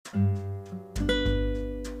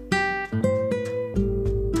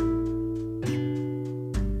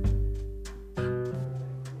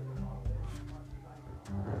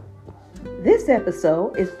This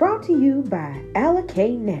episode is brought to you by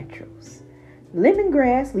Alikay Naturals.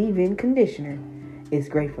 Lemongrass leave-in conditioner is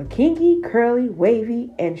great for kinky, curly,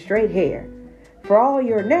 wavy, and straight hair. For all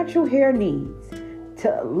your natural hair needs,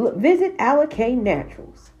 visit Alikay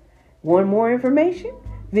Naturals. Want more information?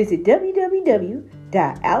 Visit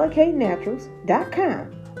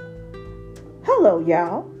www.alikaynaturals.com. Hello,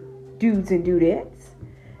 y'all, dudes and dudettes.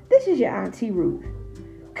 This is your Auntie Ruth,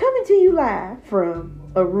 coming to you live from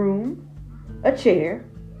a room, a chair,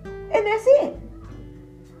 and that's it.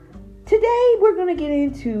 Today we're going to get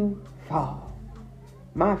into fall,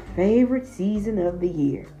 my favorite season of the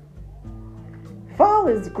year. Fall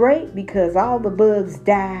is great because all the bugs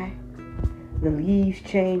die, the leaves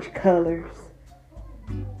change colors,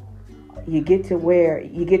 you get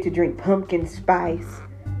to drink pumpkin spice,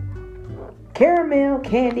 caramel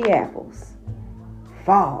candy apples.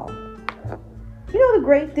 Fall. You know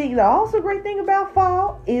the also great thing about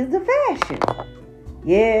fall is the fashion.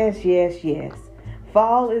 Yes.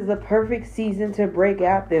 Fall is the perfect season to break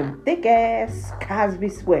out them thick-ass Cosby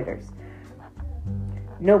sweaters.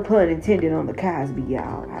 No pun intended on the Cosby,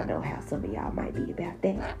 y'all. I know how some of y'all might be about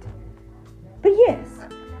that. But yes,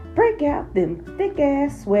 break out them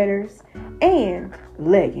thick-ass sweaters and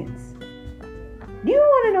leggings. Do you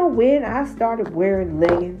want to know when I started wearing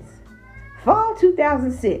leggings? Fall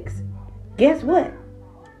 2006. Guess what?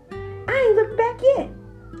 I ain't looked back yet.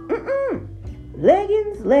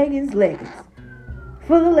 Leggings.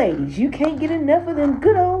 For the ladies, you can't get enough of them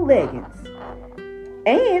good old leggings.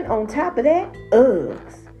 And on top of that,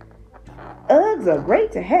 Uggs. Uggs are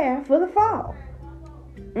great to have for the fall.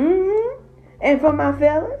 And for my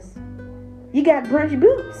fellas, you got brunch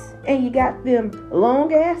boots, and you got them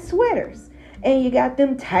long ass sweaters, and you got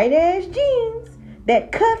them tight ass jeans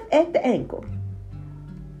that cuff at the ankle.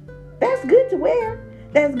 That's good to wear.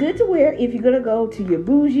 That's good to wear if you're going to go to your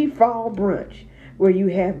bougie fall brunch where you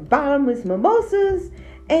have bottomless mimosas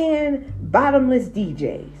and bottomless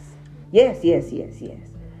DJs. Yes.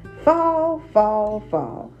 Fall.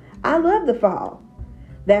 I love the fall.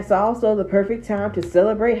 That's also the perfect time to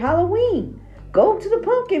celebrate Halloween. Go to the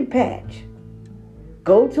pumpkin patch.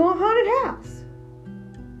 Go to a haunted house.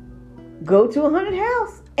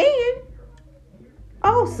 And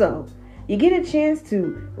also, you get a chance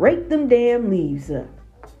to rake them damn leaves up.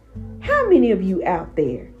 How many of you out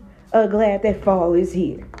there are glad that fall is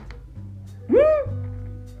here?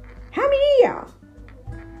 How many of y'all?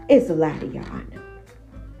 It's a lot of y'all, I know.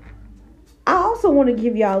 I also want to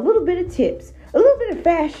give y'all a little bit of tips, a little bit of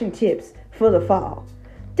fashion tips for the fall.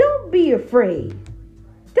 Don't be afraid.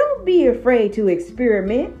 Don't be afraid to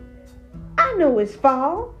experiment. I know it's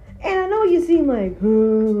fall, and I know you seem like,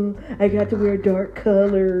 I got to wear dark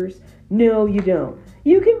colors. No, you don't.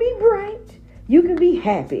 You can be bright. You can be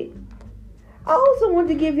happy. I also want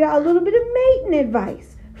to give y'all a little bit of mating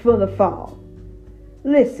advice for the fall.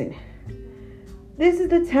 Listen, this is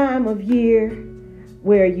the time of year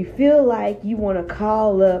where you feel like you want to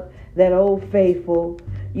call up that old faithful.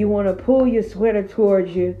 You want to pull your sweater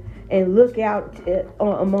towards you and look out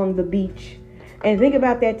among the beach and think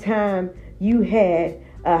about that time you had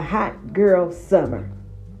a hot girl summer.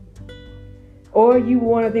 Or you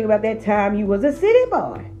want to think about that time you was a city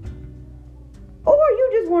boy. Or you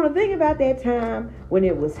just want to think about that time when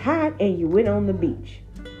it was hot and you went on the beach.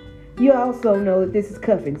 You also know that this is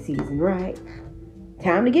cuffing season, right?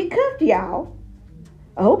 Time to get cuffed, y'all.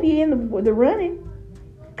 I hope you're in the running.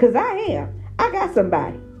 Because I am. I got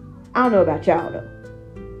somebody. I don't know about y'all, though.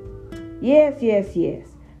 Yes.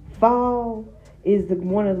 Fall is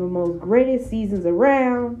one of the most greatest seasons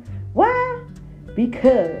around. Why?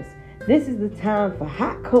 Because this is the time for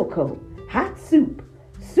hot cocoa, hot soup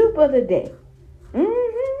of the day.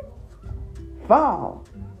 Fall.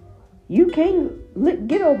 You can't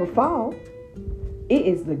get over fall. It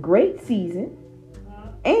is the great season,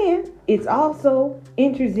 and it's also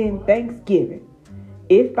enters in Thanksgiving.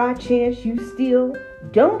 If by chance you still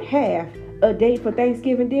don't have a date for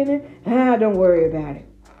Thanksgiving dinner, don't worry about it.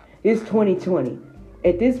 It's 2020.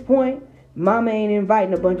 At this point, Mama ain't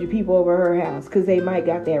inviting a bunch of people over her house because they might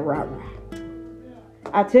got that rah-rah.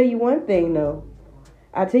 I'll tell you one thing, though.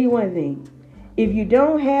 If you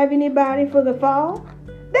don't have anybody for the fall,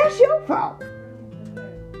 that's your fault.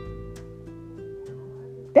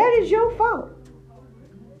 That is your fault.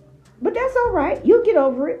 But that's all right. You'll get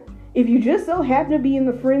over it. If you just so happen to be in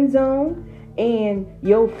the friend zone and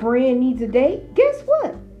your friend needs a date, guess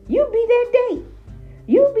what? You'll be that date.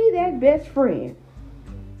 You'll be that best friend.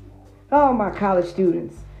 Oh, my college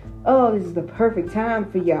students. Oh, this is the perfect time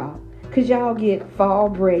for y'all. Because y'all get fall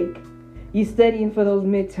break. You're studying for those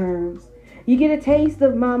midterms. You get a taste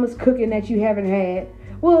of mama's cooking that you haven't had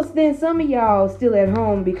Well, then some of y'all still at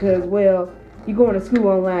home because, well, you're going to school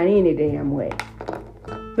online any damn way.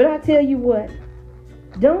 But I tell you what,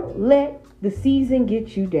 don't let the season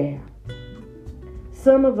get you down.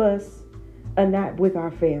 Some of us are not with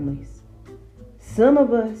our families. Some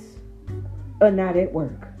of us are not at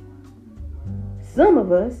work. Some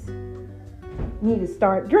of us need to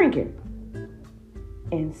start drinking.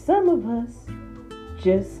 And some of us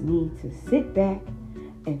just need to sit back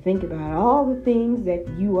and think about all the things that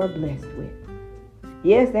you are blessed with.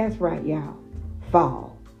 Yes, that's right, y'all.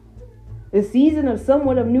 Fall. The season of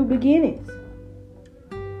somewhat of new beginnings.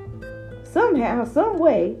 Somehow, some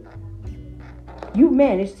way, you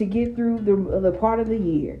managed to get through the part of the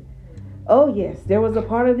year. Oh yes, there was a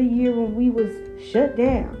part of the year when we was shut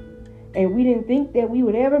down and we didn't think that we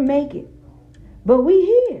would ever make it. But we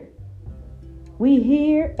here. We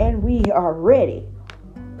here and we are ready.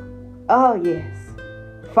 Oh yes,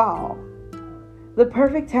 fall. The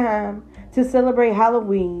perfect time to celebrate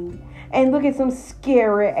Halloween and look at some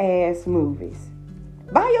scary ass movies.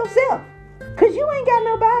 By yourself. Cause you ain't got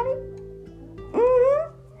nobody.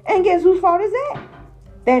 And guess whose fault is that?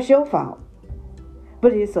 That's your fault.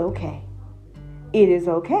 But it's okay. It is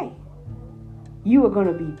okay. You are going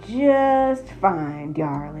to be just fine,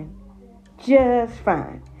 darling. Just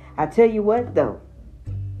fine. I tell you what, though.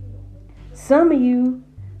 Some of you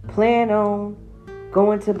plan on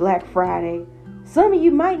going to Black Friday. Some of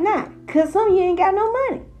you might not, because some of you ain't got no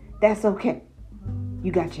money. That's okay.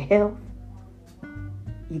 You got your health.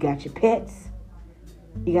 You got your pets.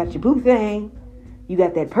 You got your boo thing. You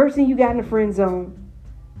got that person you got in the friend zone.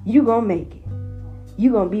 You gonna make it.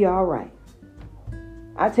 You gonna be all right.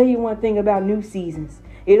 I'll tell you one thing about new seasons.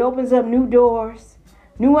 It opens up new doors,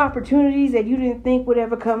 new opportunities that you didn't think would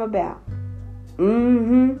ever come about.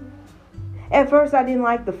 At first, I didn't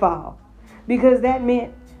like the fall because that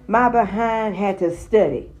meant my behind had to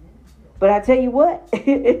study. But I tell you what,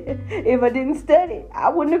 if I didn't study, I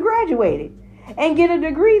wouldn't have graduated and get a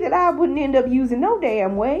degree that I wouldn't end up using no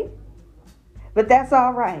damn way. But that's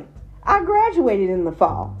all right. I graduated in the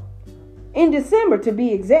fall. In December, to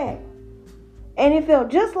be exact. And it felt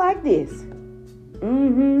just like this.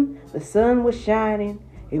 The sun was shining.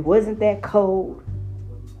 It wasn't that cold.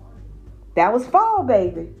 That was fall,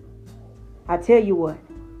 baby. I tell you what.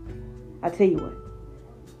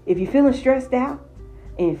 If you're feeling stressed out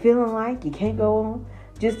and you're feeling like you can't go on,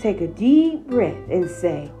 just take a deep breath and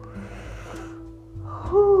say,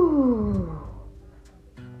 whew,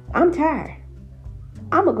 I'm tired.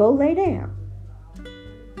 I'm going to go lay down.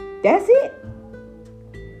 That's it.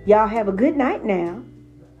 Y'all have a good night now.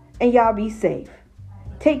 And y'all be safe.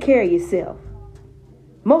 Take care of yourself.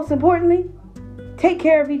 Most importantly, take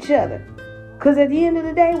care of each other. Because at the end of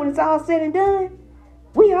the day, when it's all said and done,